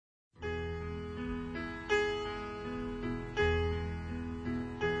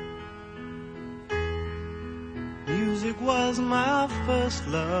Music was my first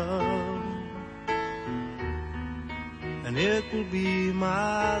love, and it will be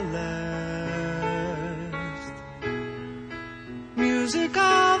my last. Music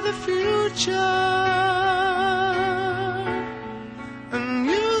of the future, and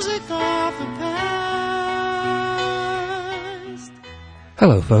music of the past.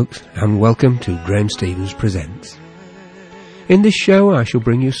 Hello folks, and welcome to Graham Stevens Presents. In this show I shall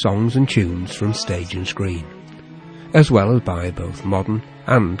bring you songs and tunes from stage and screen, as well as by both modern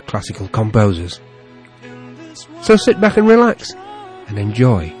and classical composers. So sit back and relax and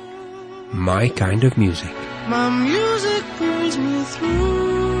enjoy my kind of music. My music pulls me through.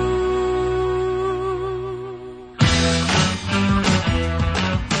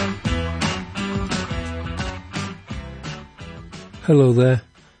 Hello there,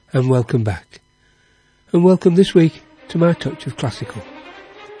 and welcome back. And welcome this week to my touch of classical.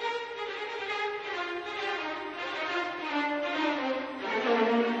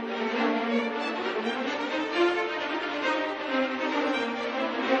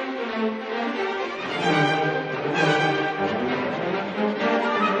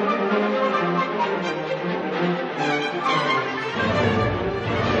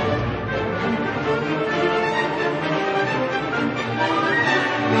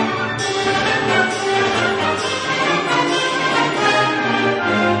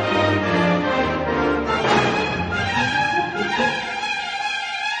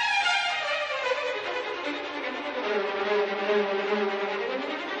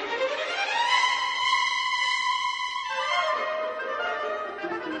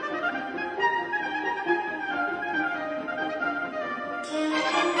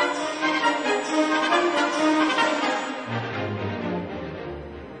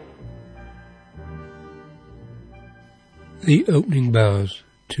 The opening bars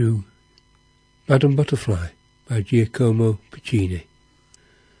to Madame Butterfly by Giacomo Puccini.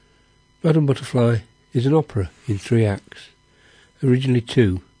 Madame Butterfly is an opera in 3 acts, originally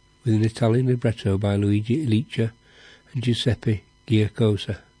 2, with an Italian libretto by Luigi Ilicia and Giuseppe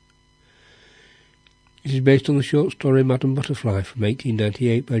Giacosa. It is based on the short story Madame Butterfly from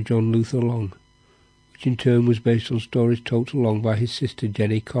 1898 by John Luther Long, which in turn was based on stories told to Long by his sister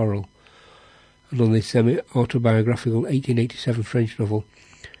Jenny Correll, and on the semi-autobiographical 1887 French novel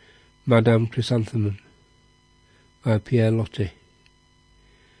Madame Chrysanthemum by Pierre Loti.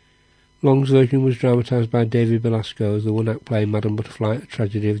 Long's version was dramatised by David Belasco as the one-act play Madame Butterfly, A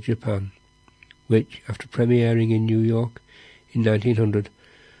Tragedy of Japan, which, after premiering in New York in 1900,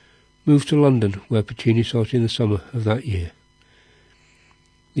 moved to London, where Puccini saw it in the summer of that year.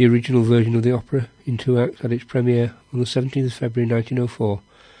 The original version of the opera, in 2 acts, had its premiere on the 17th of February 1904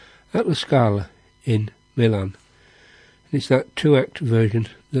 at La Scala in Milan, and it's that 2-act version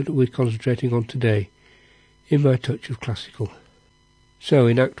that we're concentrating on today in my touch of classical. So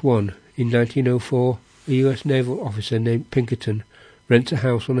in Act 1, in 1904, a US naval officer named Pinkerton rents a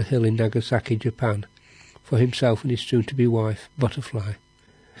house on a hill in Nagasaki, Japan, for himself and his soon-to-be wife, Butterfly.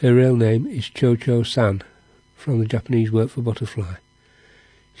 Her real name is Cho-Cho-san, from the Japanese word for butterfly.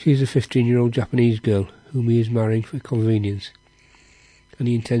 She is a 15-year-old Japanese girl whom he is marrying for convenience, and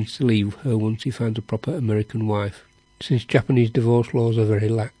he intends to leave her once he finds a proper American wife, since Japanese divorce laws are very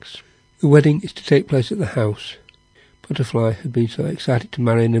lax. The wedding is to take place at the house. Butterfly had been so excited to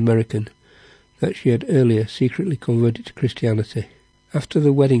marry an American that she had earlier secretly converted to Christianity. After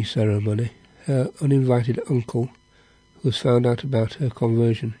the wedding ceremony, her uninvited uncle, who has found out about her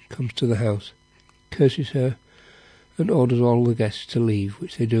conversion, comes to the house, curses her, and orders all the guests to leave,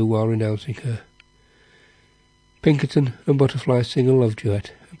 which they do while renouncing her. Pinkerton and Butterfly sing a love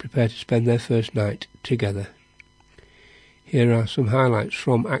duet and prepare to spend their first night together. Here are some highlights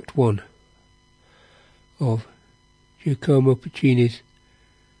from Act 1 of Giacomo Puccini's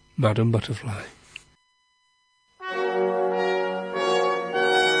Madame Butterfly.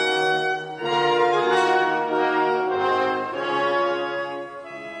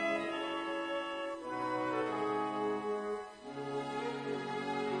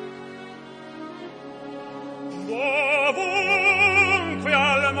 Dovunque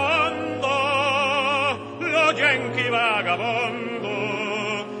al mondo lo genchi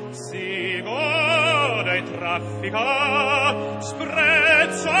vagabondo si gode e traffica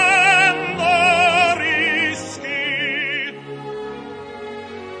sprezzando rischi,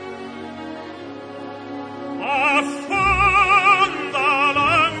 affonda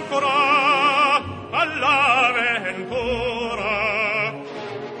l'ancora all'avventura.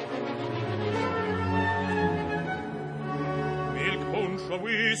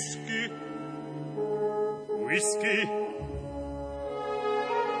 Whisky,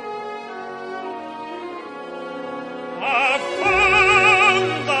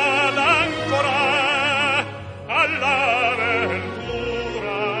 affonda l'ancora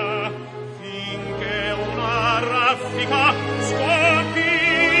all'avventura finché una raffica scoppi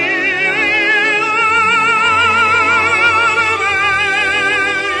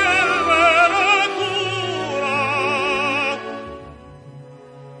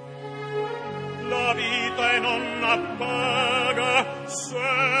la vita e non appaga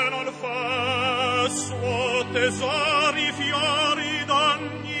se non fa suo tesori fiori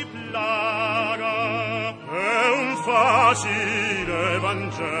d'ogni plaga. È un facile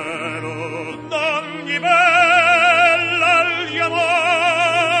Vangelo d'ogni bella gli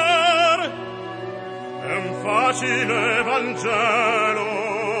amor. È un facile Vangelo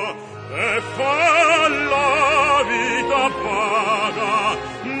e fa la vita paga,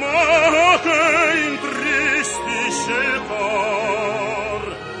 ma che intristisce il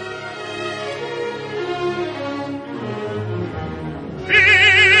cor.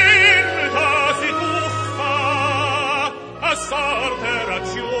 Finta si tuffa, a sorte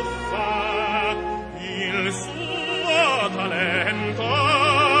racciuffa il suo talento,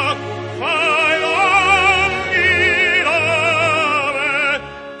 fa ogni nome,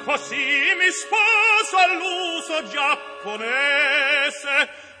 così mi sposo all'uso giapponese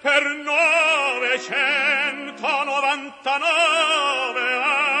per 999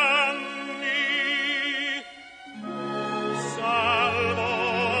 anni. Salvo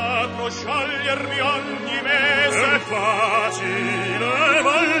a prosciogliermi ogni mese. È facile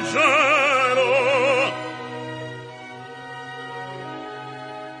Vangelo.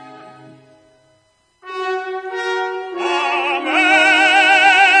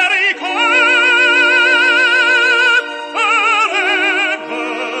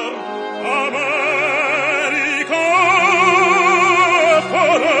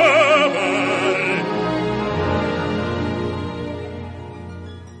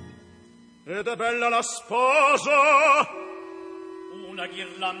 Ed è bella la sposa, una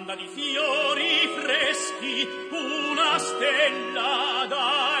ghirlanda di fiori freschi, una stella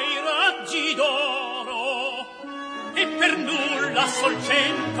dai raggi d'oro, e per nulla sol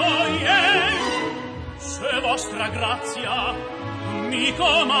 100 yen, se vostra grazia mi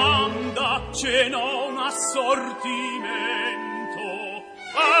comanda, ce n'ho un assortimento.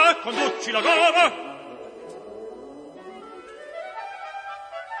 Ah, conduci la goma!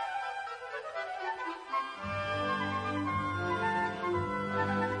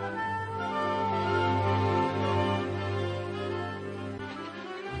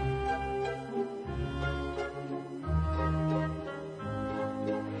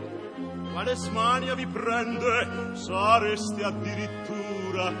 Quale smania vi prende? Sareste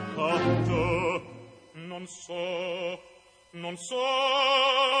addirittura cotto. Non so,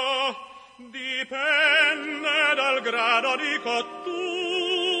 dipende dal grado di cottura.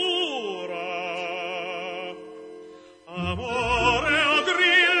 Amore o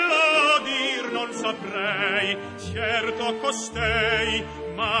grillo dir non saprei, certo costei,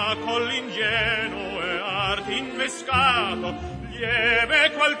 ma con l'ingenuo e arte innescato,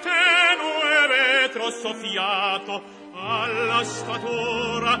 lieve qual tenue vetro soffiato, alla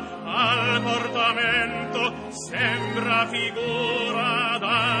statura, al portamento, sembra figura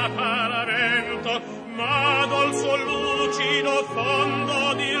da paravento, ma dal suo lucido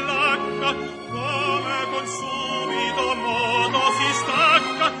fondo di lacca, come con subito modo si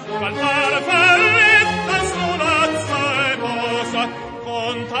stacca, qual perfetta solazza e posa,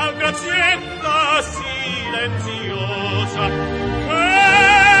 con tal grazietta silenziosa.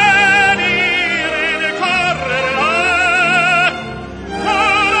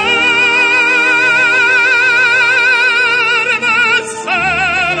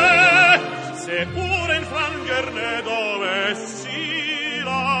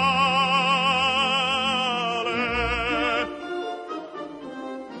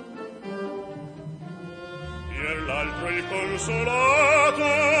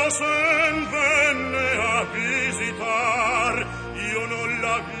 Consolato sen venne a visitar, io non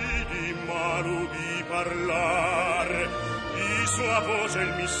la vidi ma l'udi parlar, di sua voce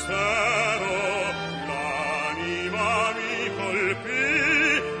il mistero l'anima mi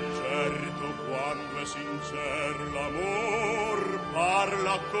colpì, certo quando è sincer l'amor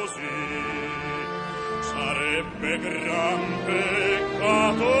parla così, sarebbe gran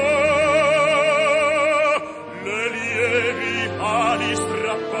peccato le lievi ali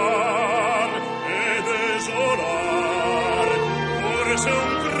strappar ed esolar, forse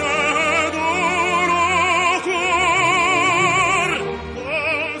un credulo cor,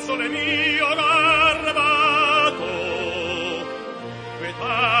 console mio garbato,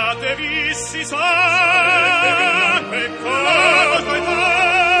 quetatevi si sa,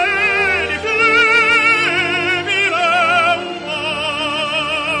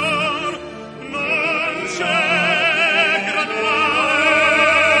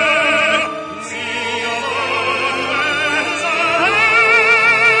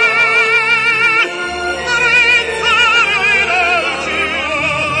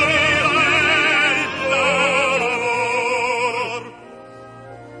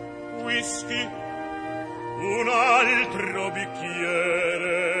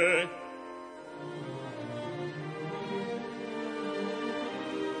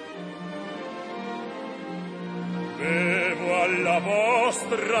 bevo alla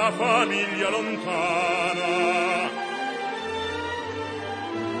vostra famiglia lontana.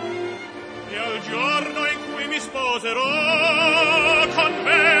 E al giorno in cui mi sposerò con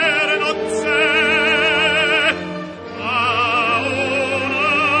vere nozze,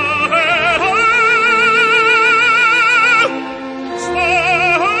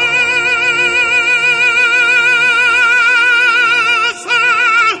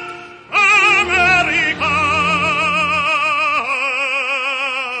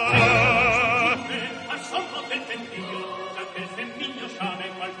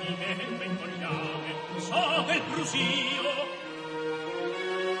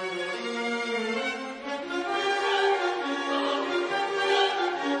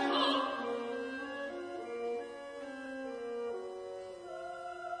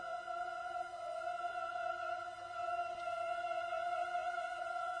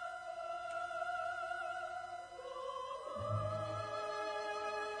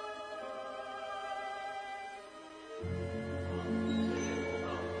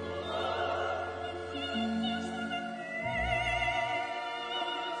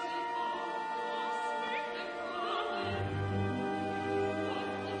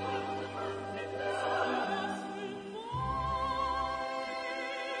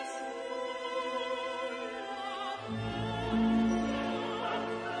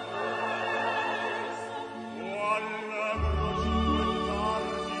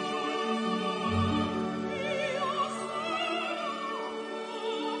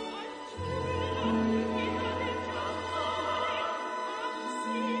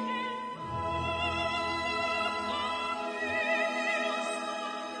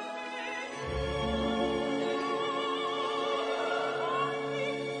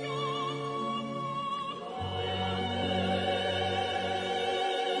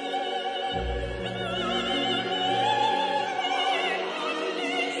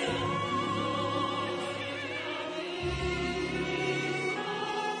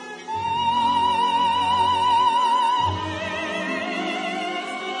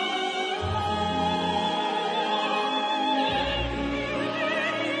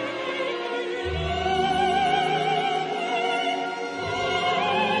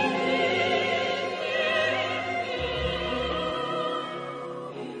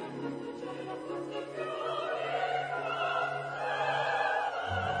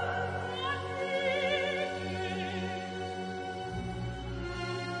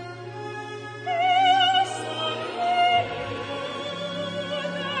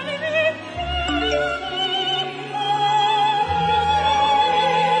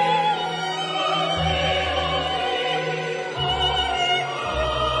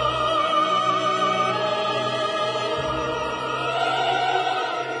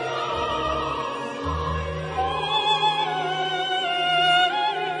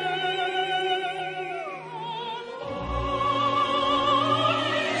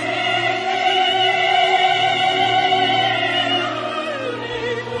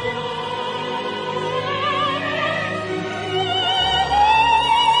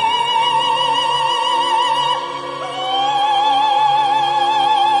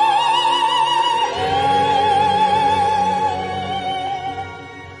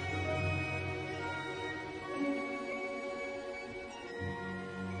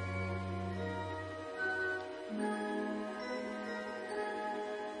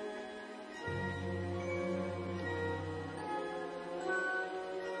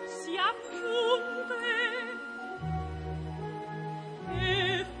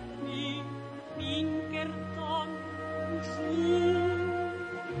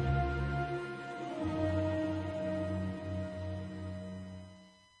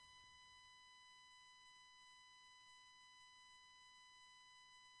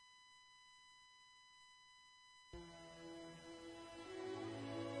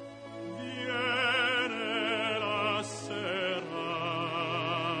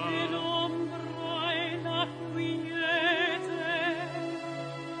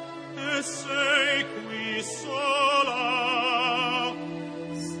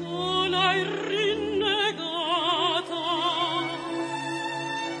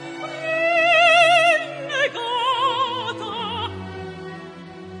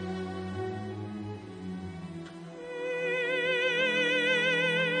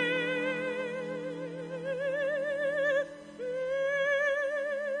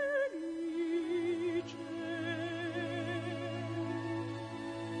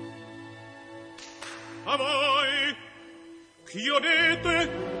 a voi chiudete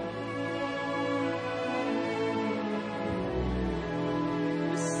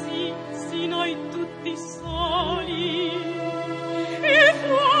sì, noi tutti soli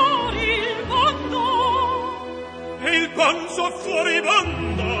pazzo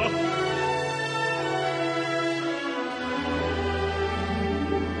furibondo.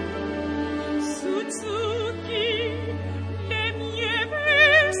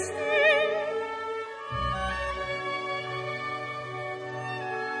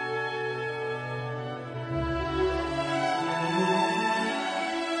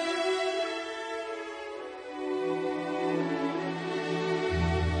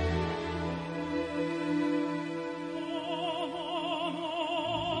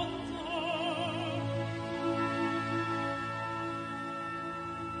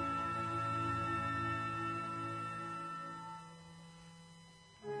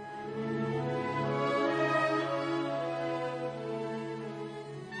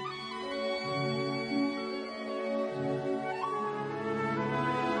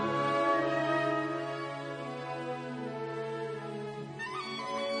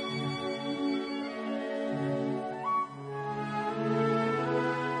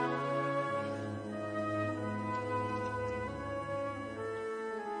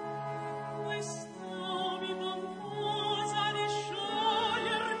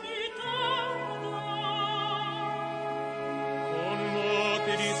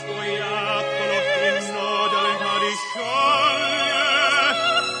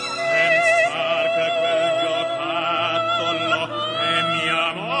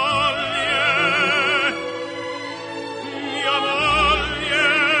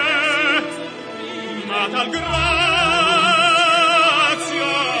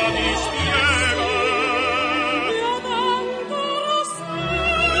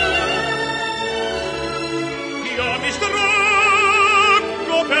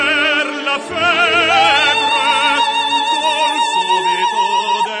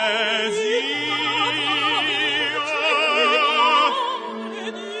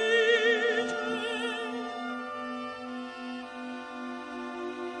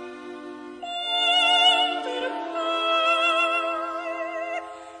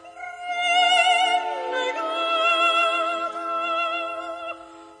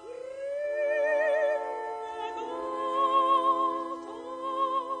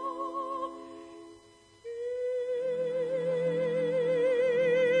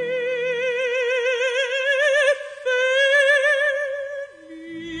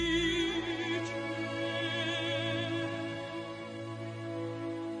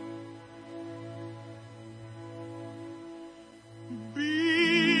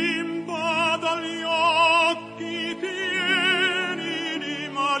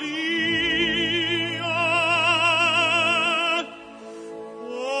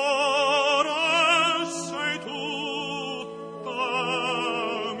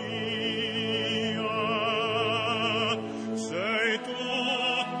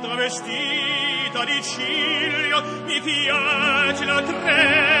 vestita di ciglio, mi piace la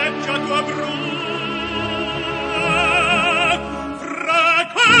treccia tua bruna,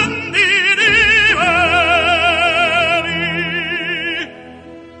 fra candidi veri.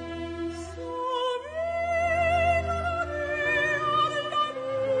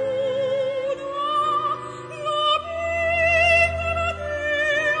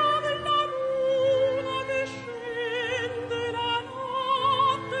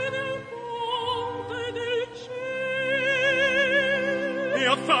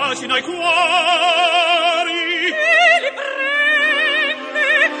 Affascina i cuori e li prende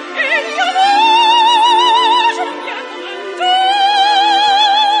e gli amore mi attende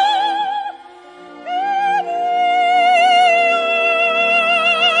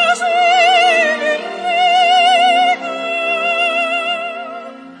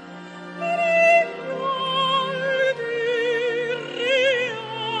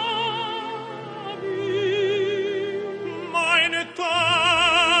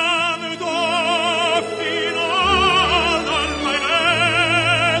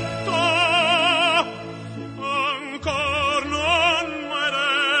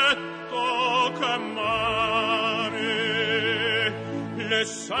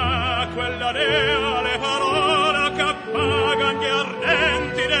sa quella reale parola che appaga gli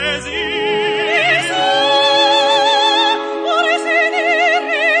ardenti desideri. Ora si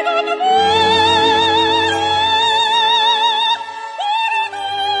dirima d'amore, ora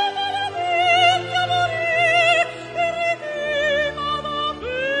dopo la vita morire, ridima da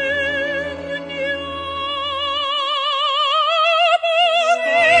vergna.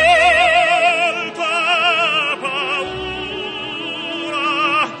 Stolta paura,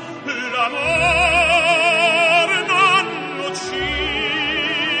 l'amore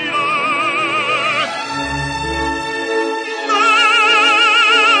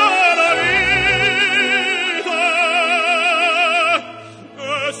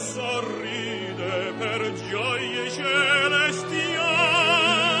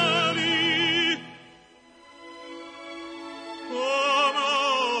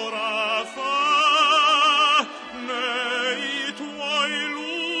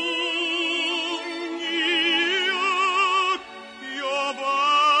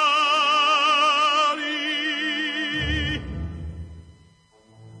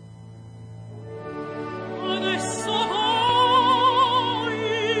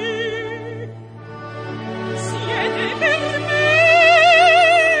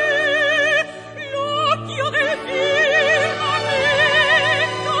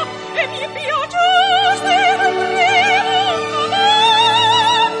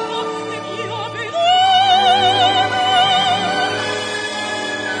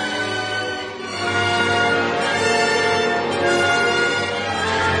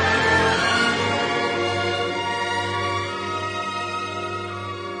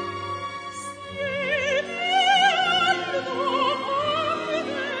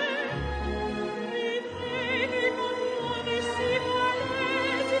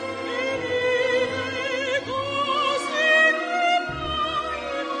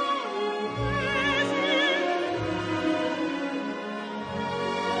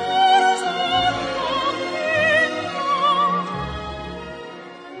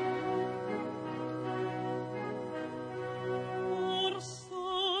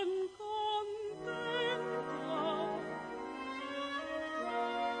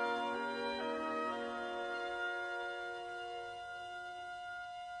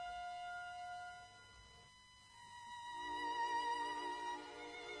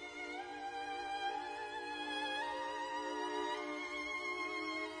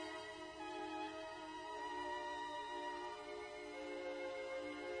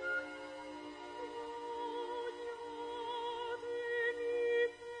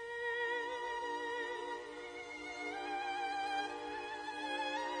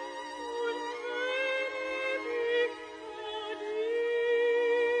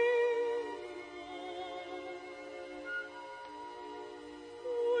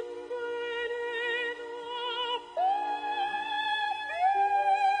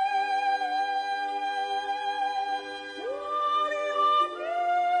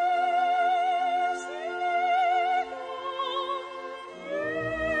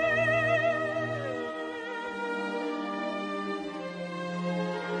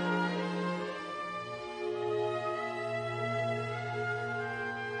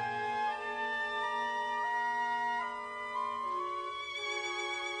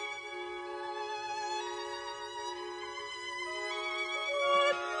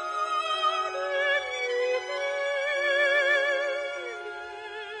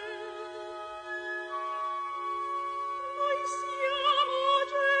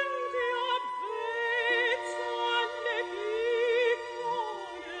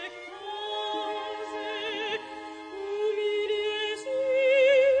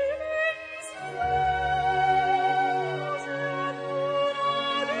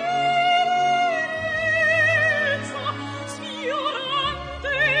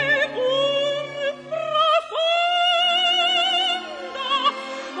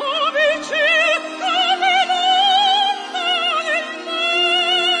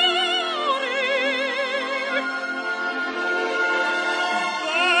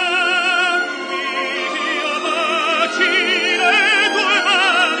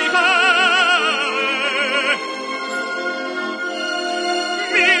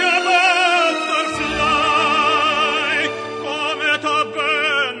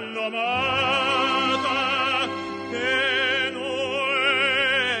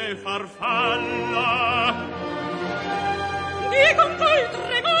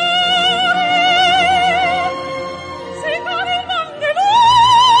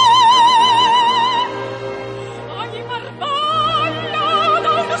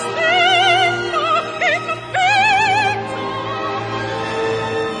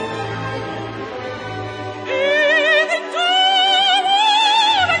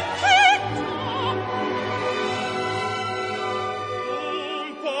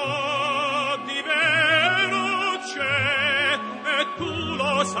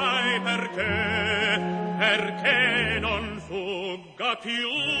più.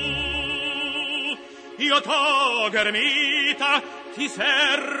 Io t'ho ghermita, ti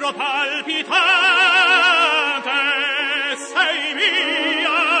serro palpitante, sei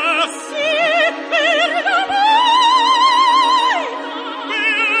mia, sì, per l'amore.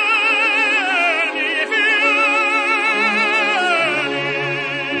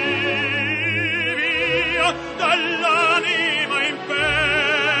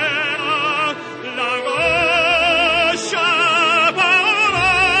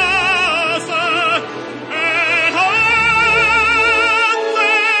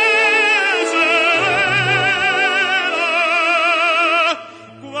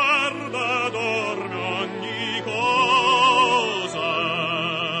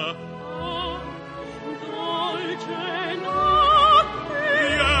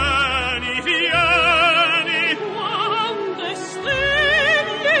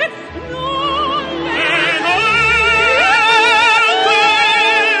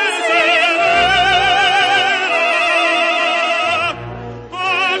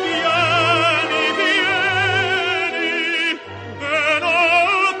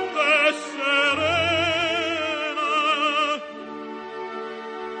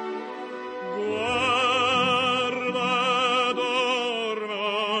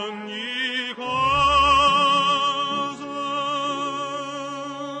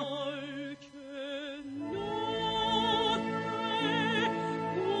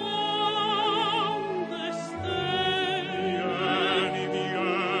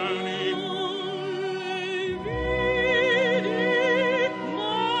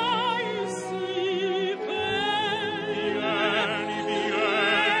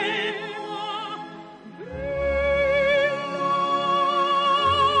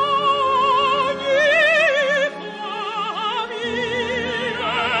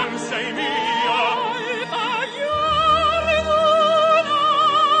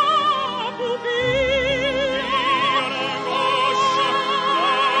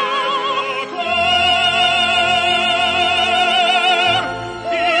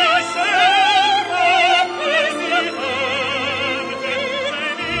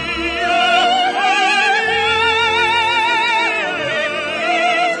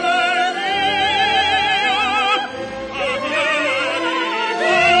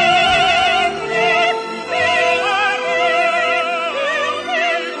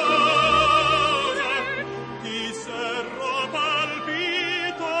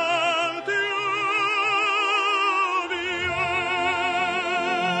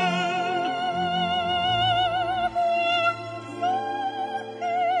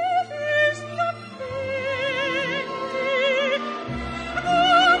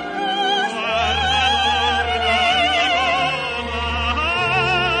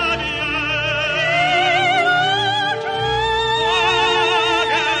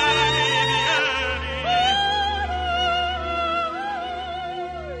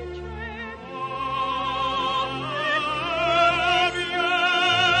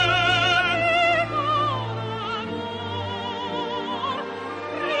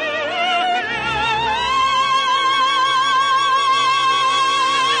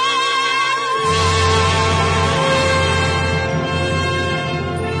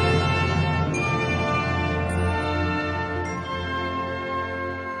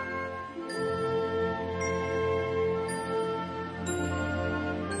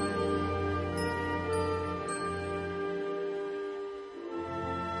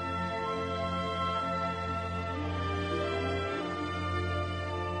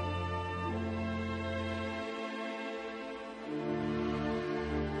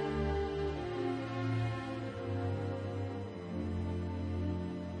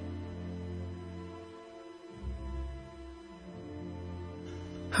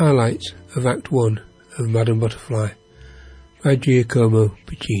 Highlights of Act 1 of Madame Butterfly by Giacomo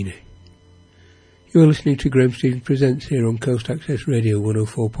Puccini. You are listening to Graham Stevens Presents here on Coast Access Radio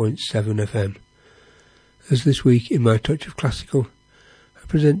 104.7 FM. As this week in my touch of classical, I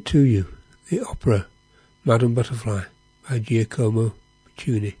present to you the opera Madame Butterfly by Giacomo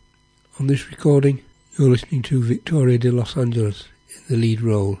Puccini. On this recording, you're listening to Victoria de Los Angeles in the lead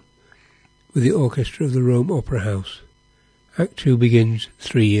role, with the orchestra of the Rome Opera House. Act 2 begins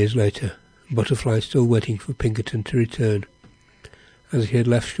 3 years later, and Butterfly is still waiting for Pinkerton to return, as he had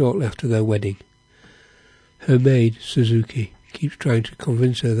left shortly after their wedding. Her maid, Suzuki, keeps trying to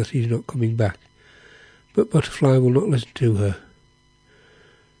convince her that he's not coming back, but Butterfly will not listen to her.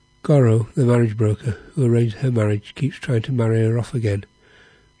 Goro, the marriage broker who arranged her marriage, keeps trying to marry her off again,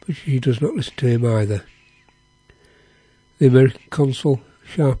 but she does not listen to him either. The American consul,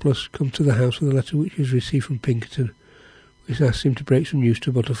 Sharpless, comes to the house with a letter which is received from Pinkerton, Sharpless asks him to break some news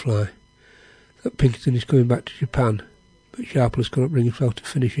to Butterfly, that Pinkerton is coming back to Japan, but Sharpless cannot bring himself to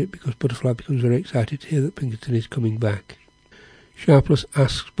finish it because Butterfly becomes very excited to hear that Pinkerton is coming back. Sharpless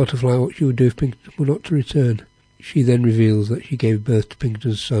asks Butterfly what she would do if Pinkerton were not to return. She then reveals that she gave birth to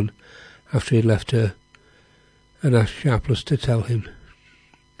Pinkerton's son after he had left her, and asks Sharpless to tell him.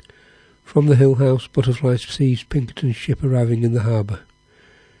 From the Hill House, Butterfly sees Pinkerton's ship arriving in the harbour.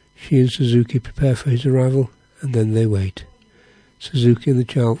 She and Suzuki prepare for his arrival, and then they wait. Suzuki and the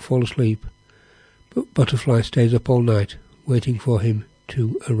child fall asleep, but Butterfly stays up all night, waiting for him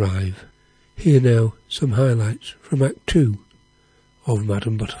to arrive. Here now some highlights from Act 2 of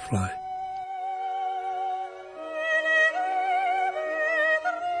Madame Butterfly.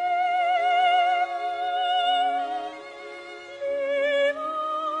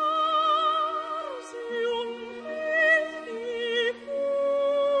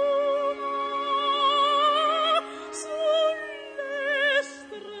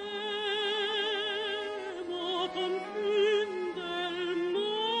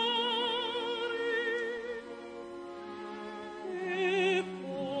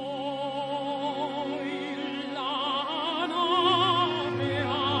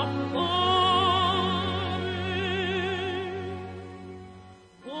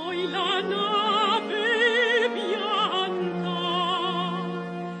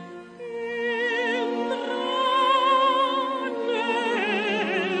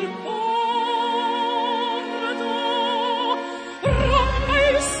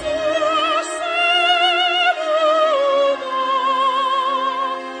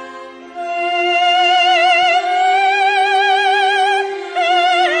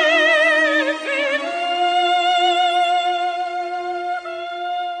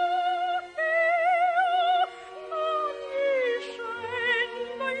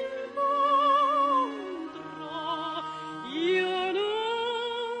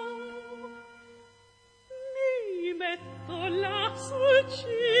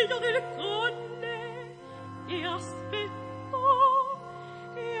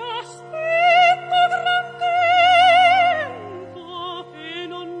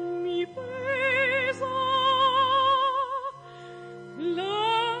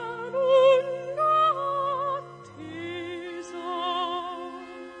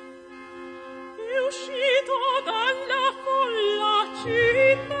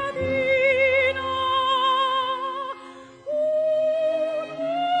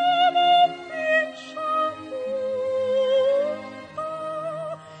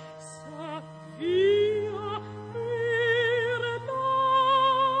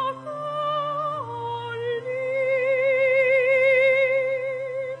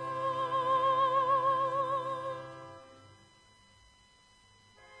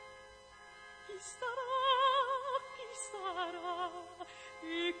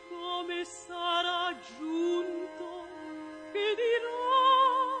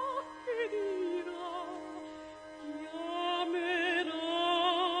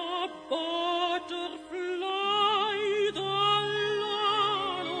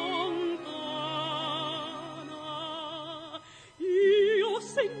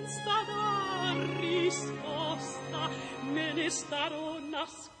 Starò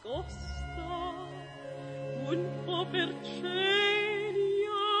nascosta un po' per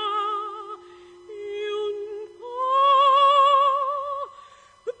Celia e un po'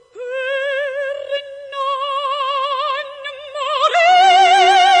 per non morire.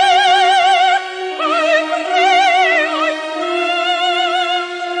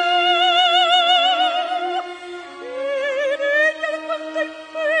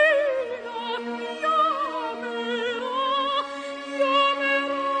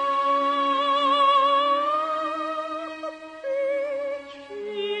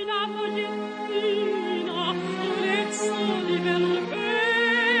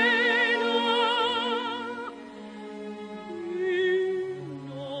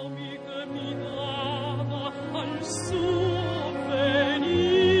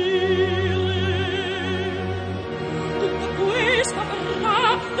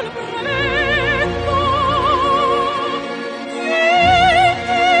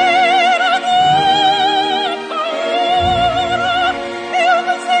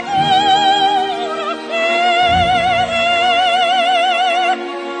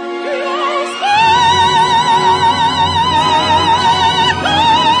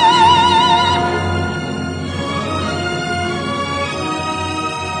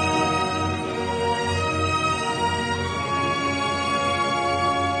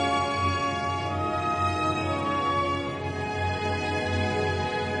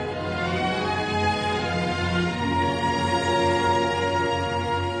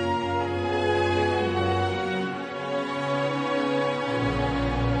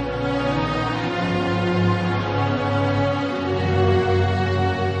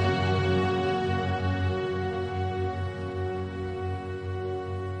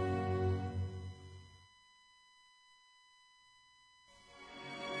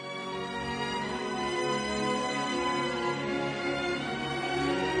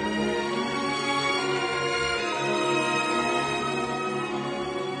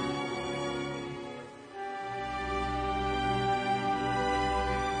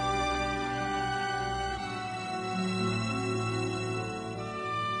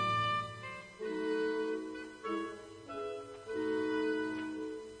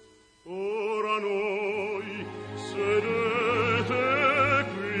 noi, sedete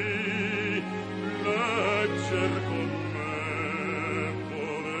qui, legger con me,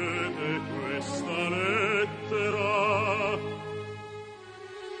 volete questa lettera?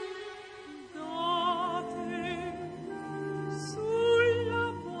 Date sulla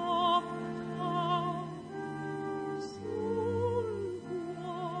bocca, sul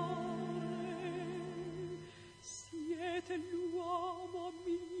cuore, siete l'uomo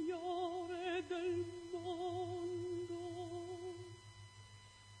migliore del mondo.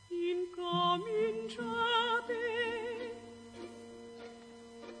 Incominciate.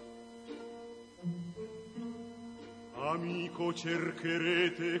 Amico,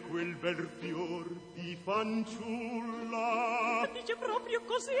 cercherete quel bel fior di fanciulla. Dice proprio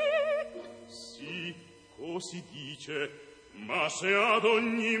così? Sì, così dice, ma se ad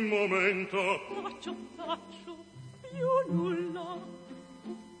ogni momento Faccio, più nulla.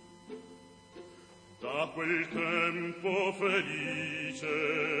 da quel tempo felice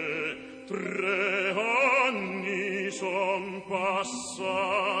 3 anni son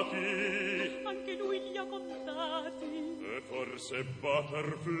passati, Anche lui li ha contati. e forse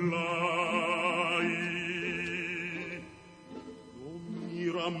Butterfly non mi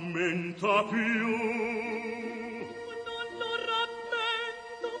rammenta più. Non lo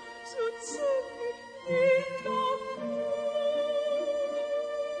rammento, Suzzini, dica. Non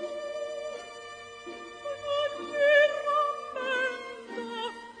mi rammenta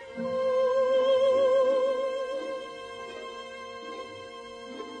più.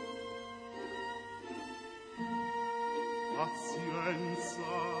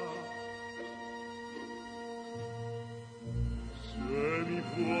 Pazienza, se mi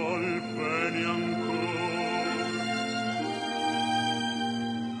vuol bene ancora,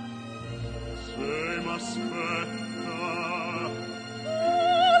 se m'aspetta,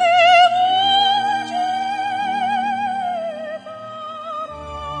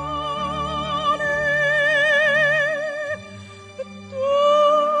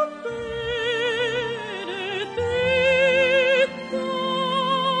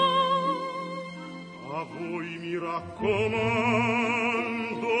 a voi mi raccomando,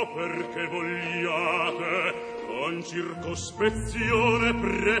 perché vogliate con circospezione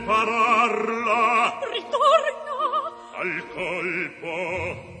prepararla Ritorna! al colpo.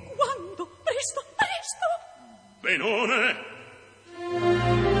 Quando? Presto, presto! Benone!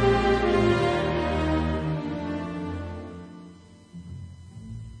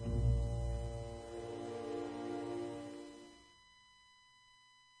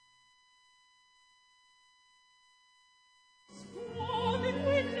 Scuote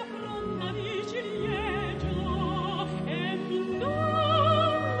quella fronda di ciliegio e mi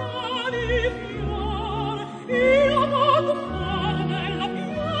donna di fior. Io vado fare nella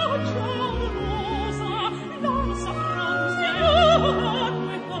pioggia rosa, la saffronzia e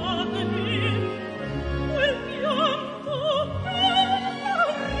acquetatemi. Quel pianto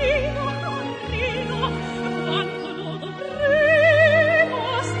arriva, quanto lo dovremo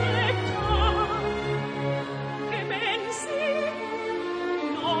aspettar. Che pensi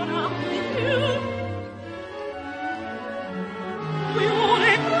non ha più 2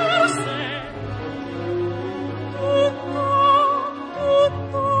 ore per sé,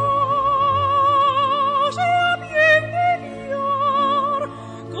 tutto sia bien miglior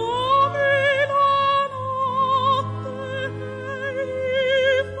come la notte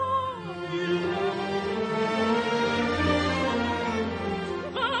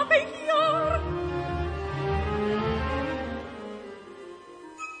fa miglior.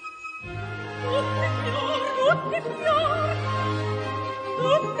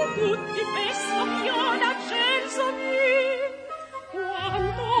 Tutti festa viola acceso mio.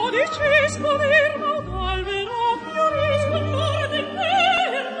 Quando dicisco dirlo d'albero fiorisco l'ora del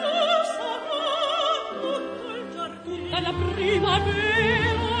verno sarà tutto il giardino. Dalla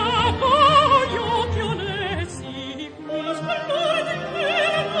primavera poi occhio nessi finisco l'ora del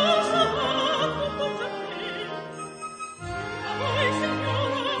verno sarà tutto il giardino. A voi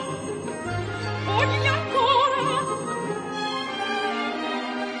signora voglia ancora.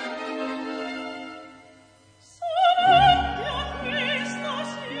 Sono a questa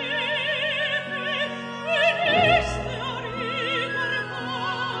siepe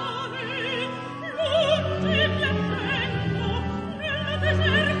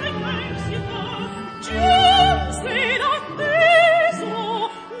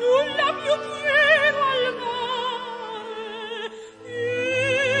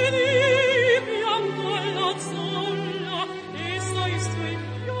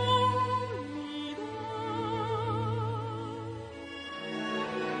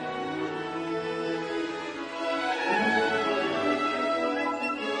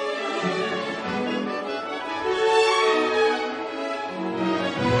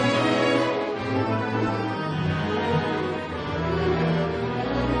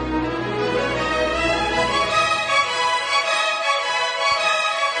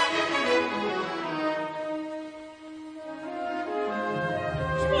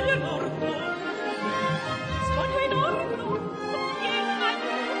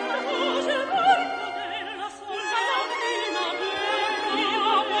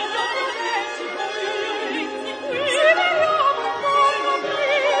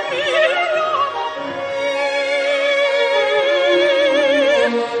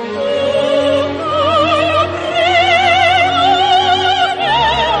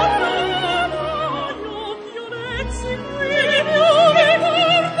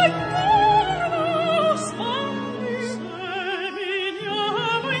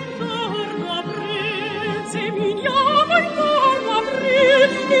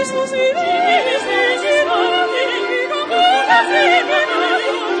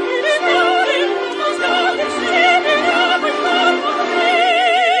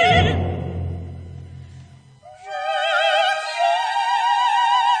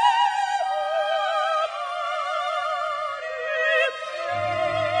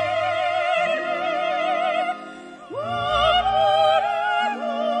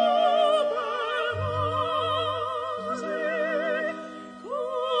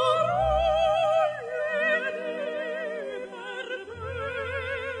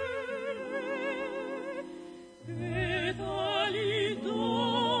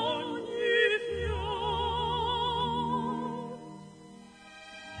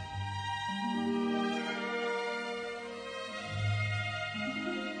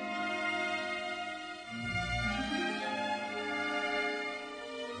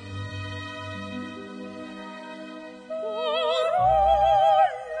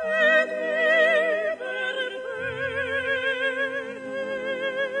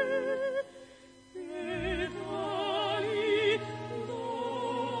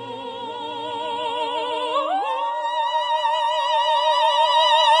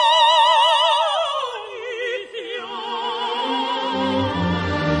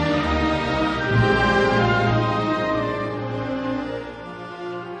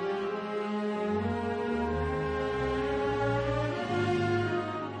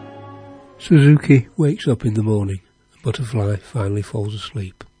Suzuki wakes up in the morning, and Butterfly finally falls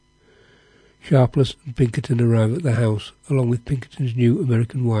asleep. Sharpless and Pinkerton arrive at the house, along with Pinkerton's new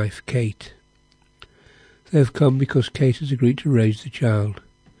American wife, Kate. They have come because Kate has agreed to raise the child.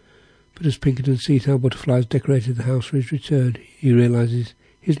 But as Pinkerton sees how Butterfly has decorated the house for his return, he realises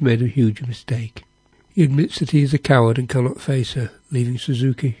he's made a huge mistake. He admits that he is a coward and cannot face her, leaving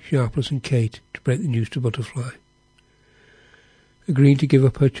Suzuki, Sharpless and Kate to break the news to Butterfly. Agreeing to give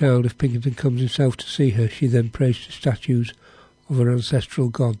up her child if Pinkerton comes himself to see her, she then prays to statues of her ancestral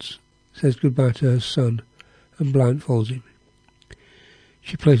gods, says goodbye to her son, and blindfolds him.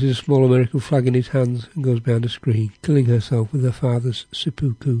 She places a small American flag in his hands and goes behind a screen, killing herself with her father's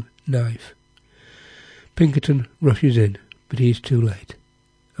seppuku knife. Pinkerton rushes in, but he is too late,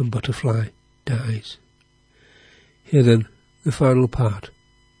 and Butterfly dies. Here then, the final part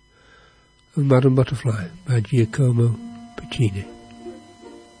of Madame Butterfly by Giacomo Puccini.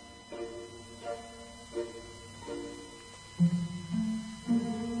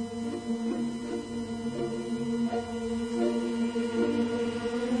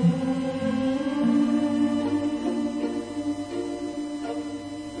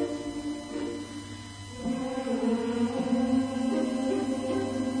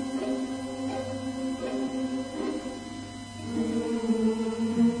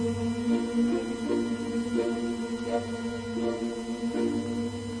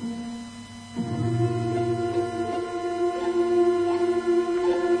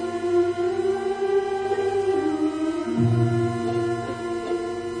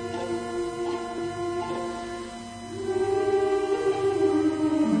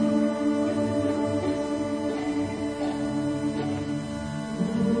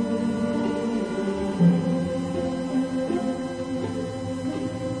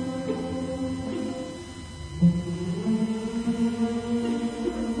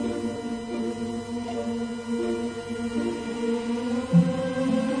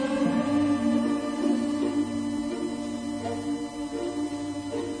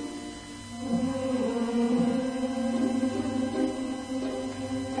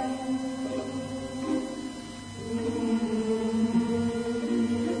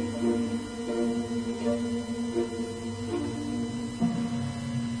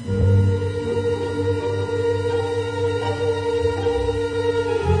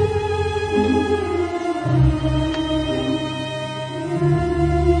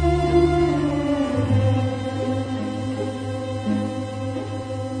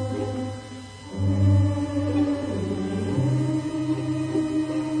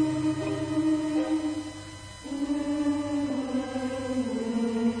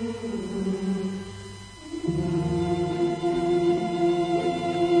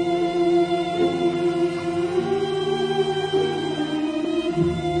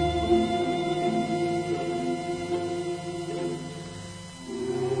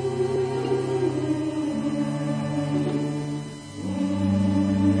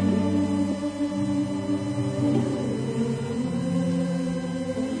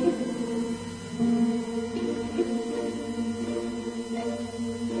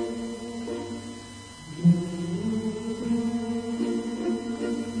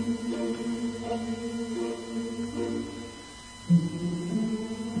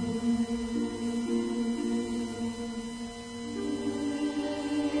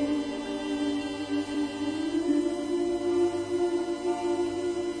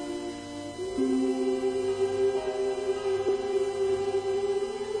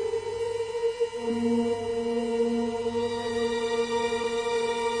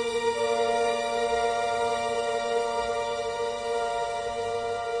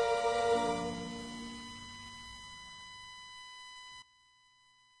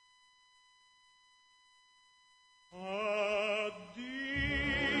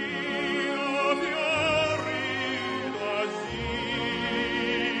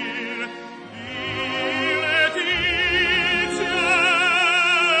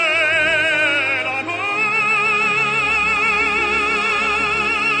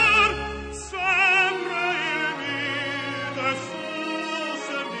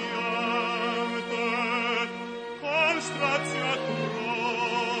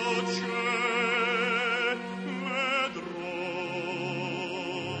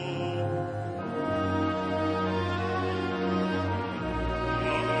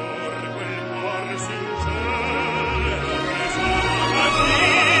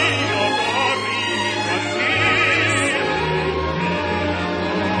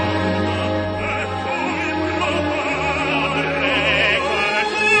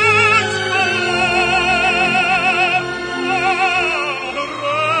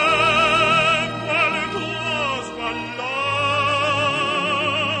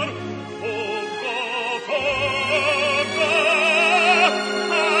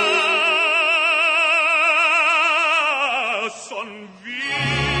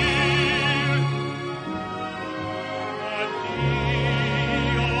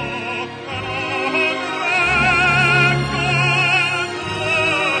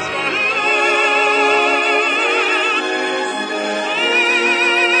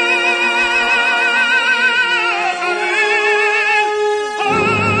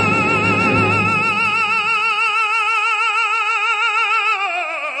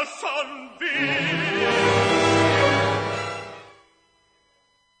 non vi.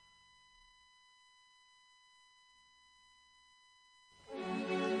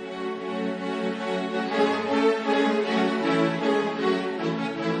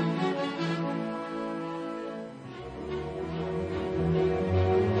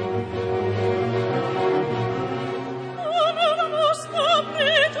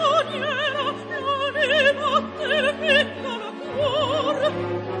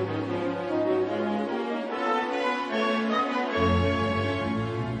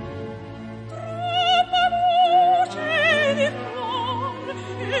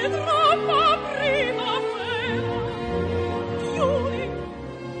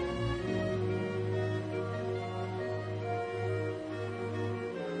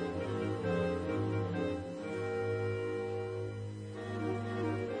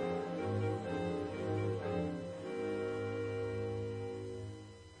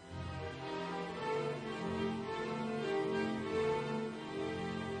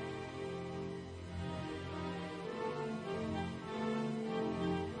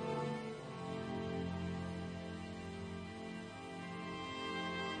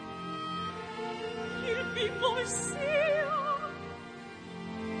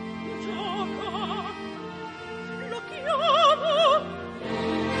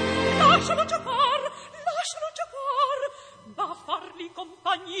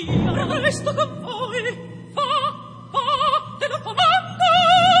 Resto con voi, va, te lo comando.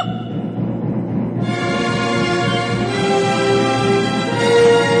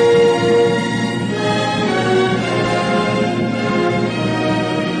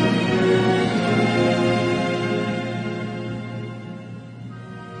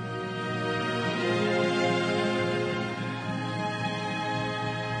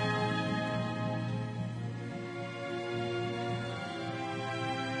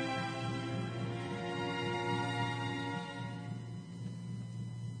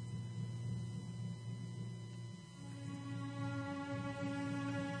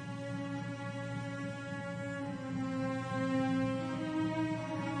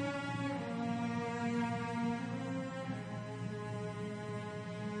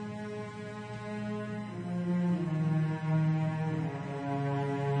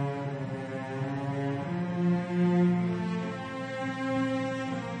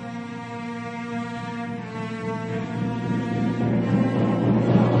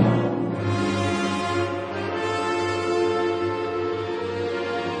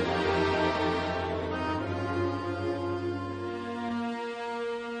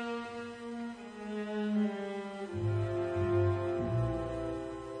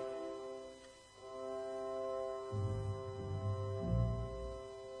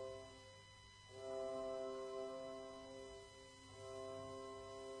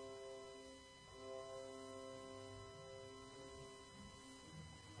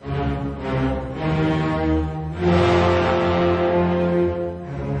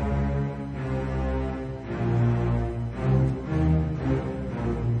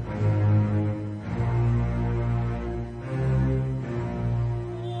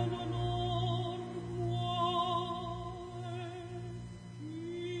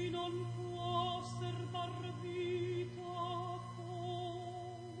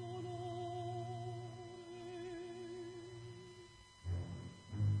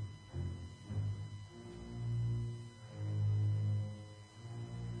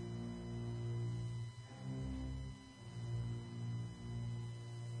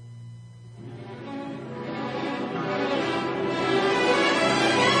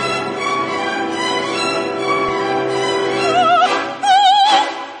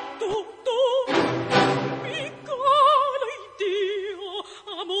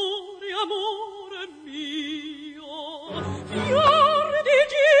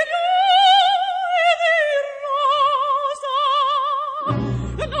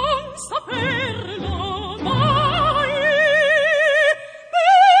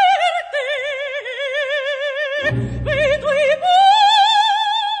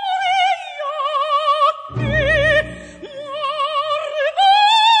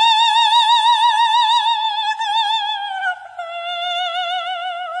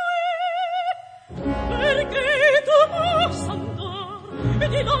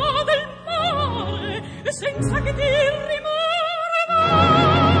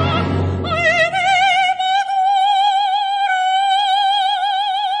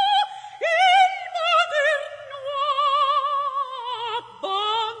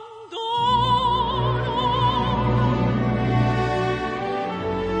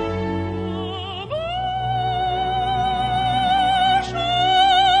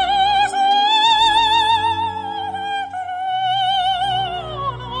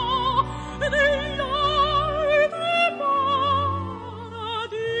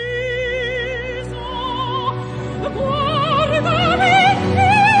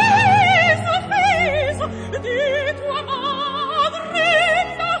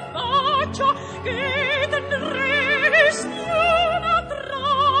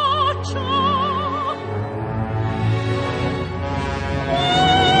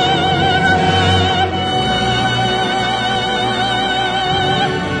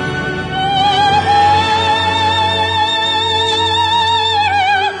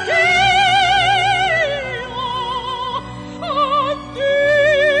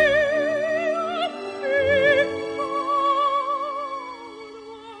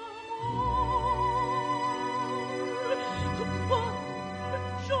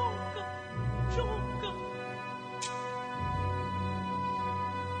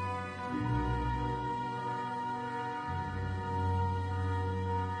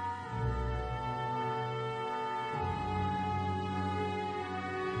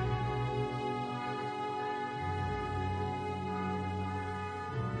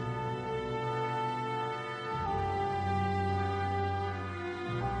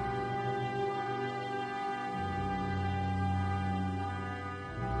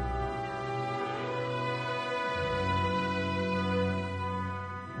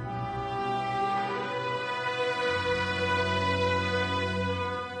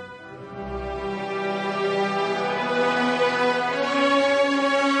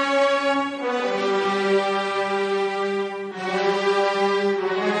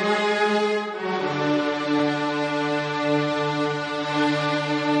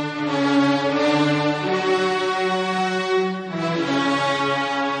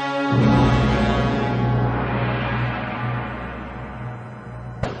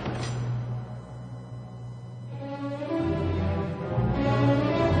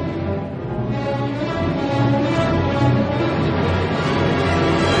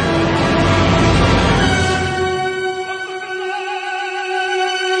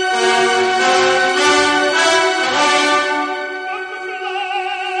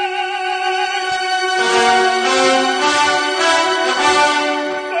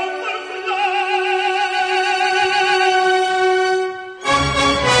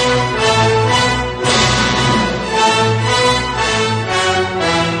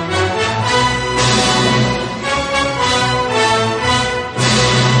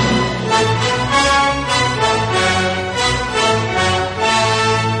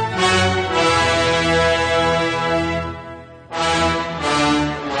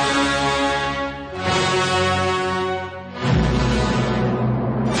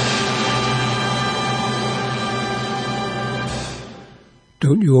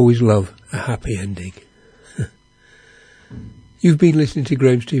 Don't you always love a happy ending? You've been listening to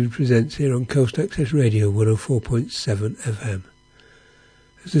Graham Stevens Presents here on Coast Access Radio 104.7 FM.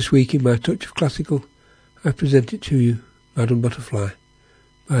 As this week in my Touch of Classical, I present it to you, Madame Butterfly,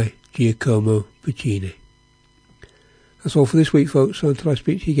 by Giacomo Puccini. That's all for this week, folks, so until I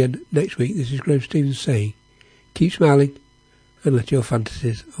speak to you again next week, this is Graham Stevens saying, keep smiling and let your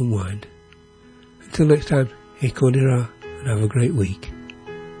fantasies unwind. Until next time, Hiko Nira, and have a great week.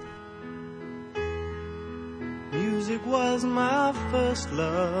 Music was my first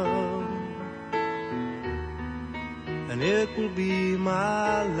love, and it will be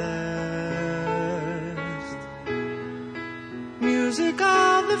my last. Music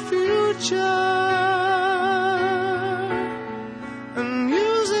of the future, and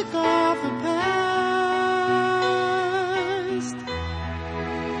music of the past.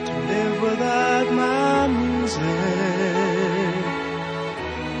 To live without my music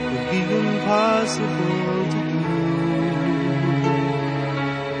would be impossible to do.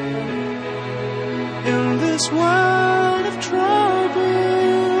 In this world of troubles,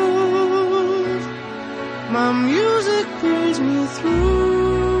 my music pulls me through.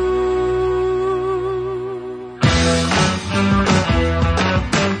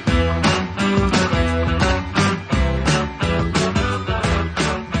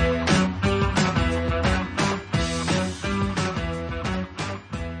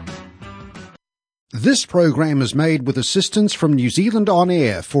 This program is made with assistance from New Zealand On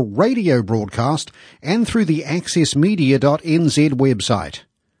Air for radio broadcast and through the accessmedia.nz website.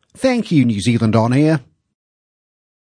 Thank you, New Zealand On Air.